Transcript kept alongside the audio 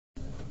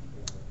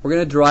we're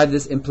going to derive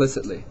this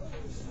implicitly.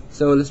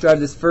 So let's derive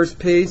this first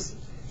piece.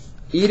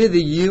 E to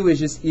the u is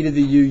just e to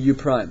the u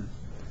prime.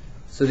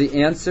 So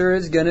the answer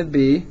is going to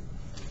be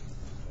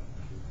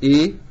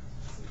e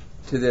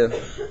to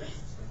the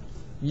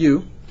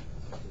u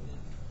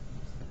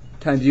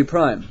times u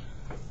prime,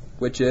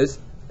 which is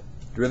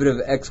derivative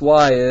of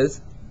xy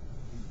is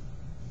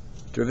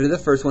derivative of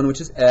the first one, which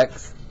is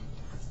x,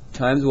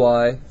 times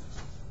y,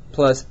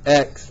 plus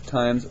x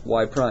times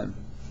y prime.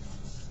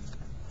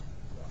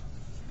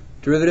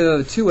 Derivative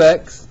of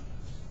 2x,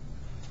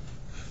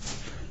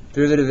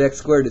 derivative of x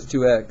squared is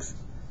 2x.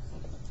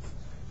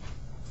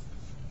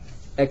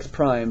 X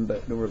prime,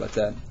 but don't worry about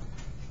that.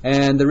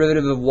 And the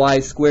derivative of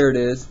y squared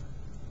is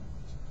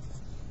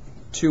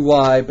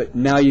 2y, but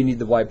now you need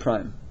the y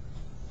prime.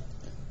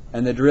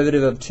 And the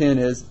derivative of 10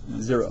 is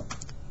 0.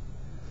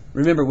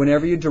 Remember,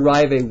 whenever you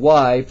derive a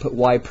y, put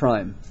y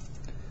prime.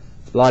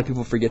 A lot of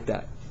people forget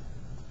that.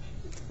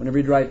 Whenever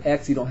you derive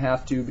x, you don't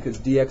have to, because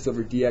dx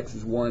over dx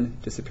is 1,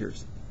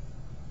 disappears.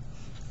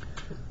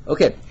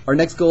 Okay, our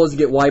next goal is to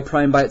get y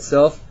prime by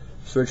itself.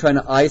 So we're trying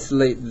to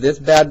isolate this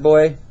bad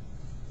boy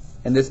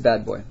and this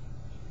bad boy.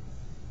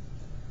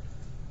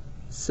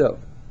 So,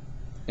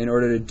 in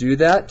order to do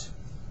that,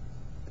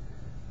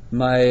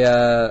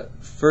 my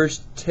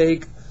first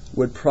take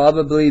would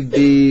probably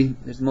be,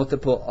 there's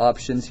multiple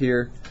options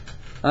here.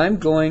 I'm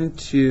going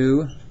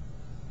to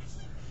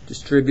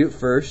distribute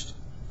first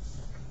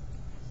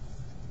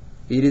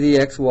e to the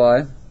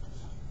xy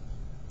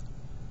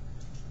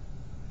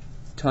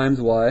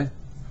times y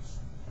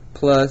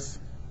plus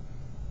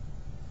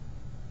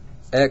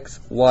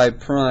xy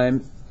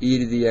prime e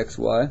to the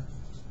xy,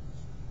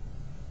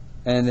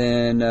 and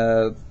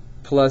then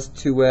plus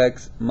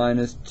 2x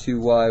minus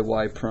 2y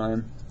y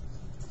prime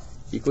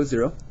equals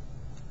 0.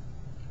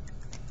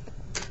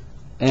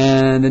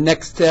 And the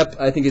next step,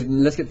 I think, is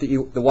let's get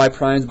the y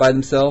primes by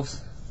themselves.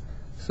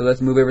 So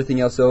let's move everything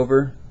else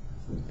over.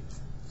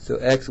 So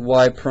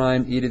xy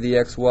prime e to the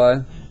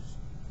xy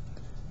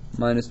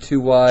minus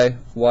 2y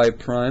y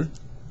prime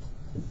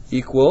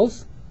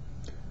equals,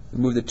 we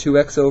move the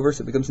 2x over,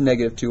 so it becomes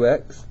negative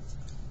 2x.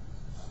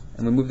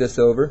 And we move this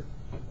over.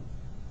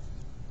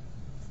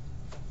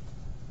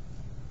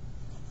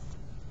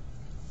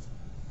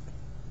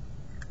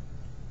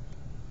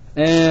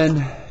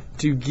 And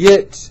to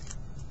get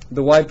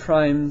the y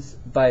primes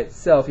by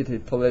itself, you have to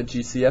pull out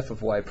GCF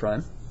of y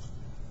prime.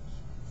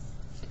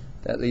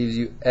 That leaves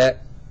you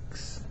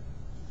x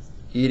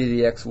e to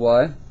the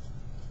xy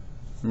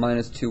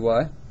minus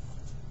 2y.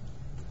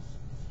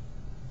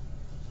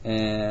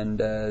 And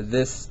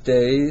this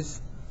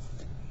stays.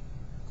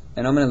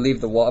 And I'm going to leave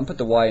the y, I'm put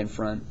the y in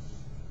front.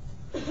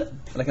 I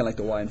kind of like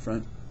the y in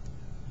front.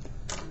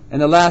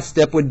 And the last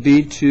step would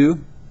be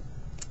to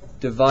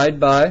divide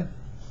by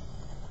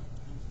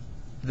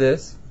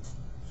this.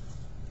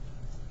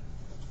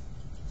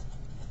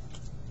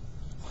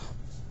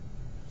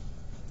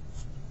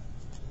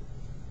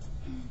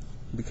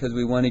 Because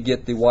we want to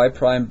get the y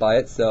prime by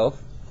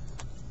itself.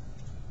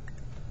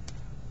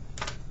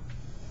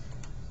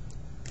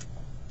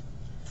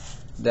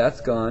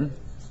 That's gone.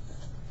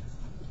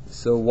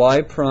 So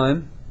y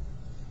prime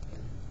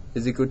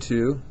is equal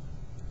to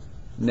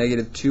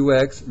negative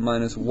 2x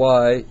minus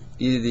y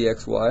e to the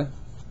xy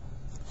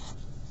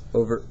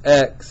over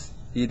x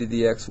e to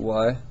the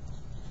xy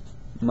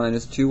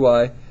minus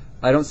 2y.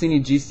 I don't see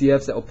any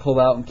GCFs that will pull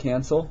out and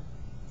cancel.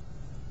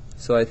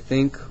 So I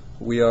think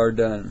we are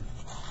done.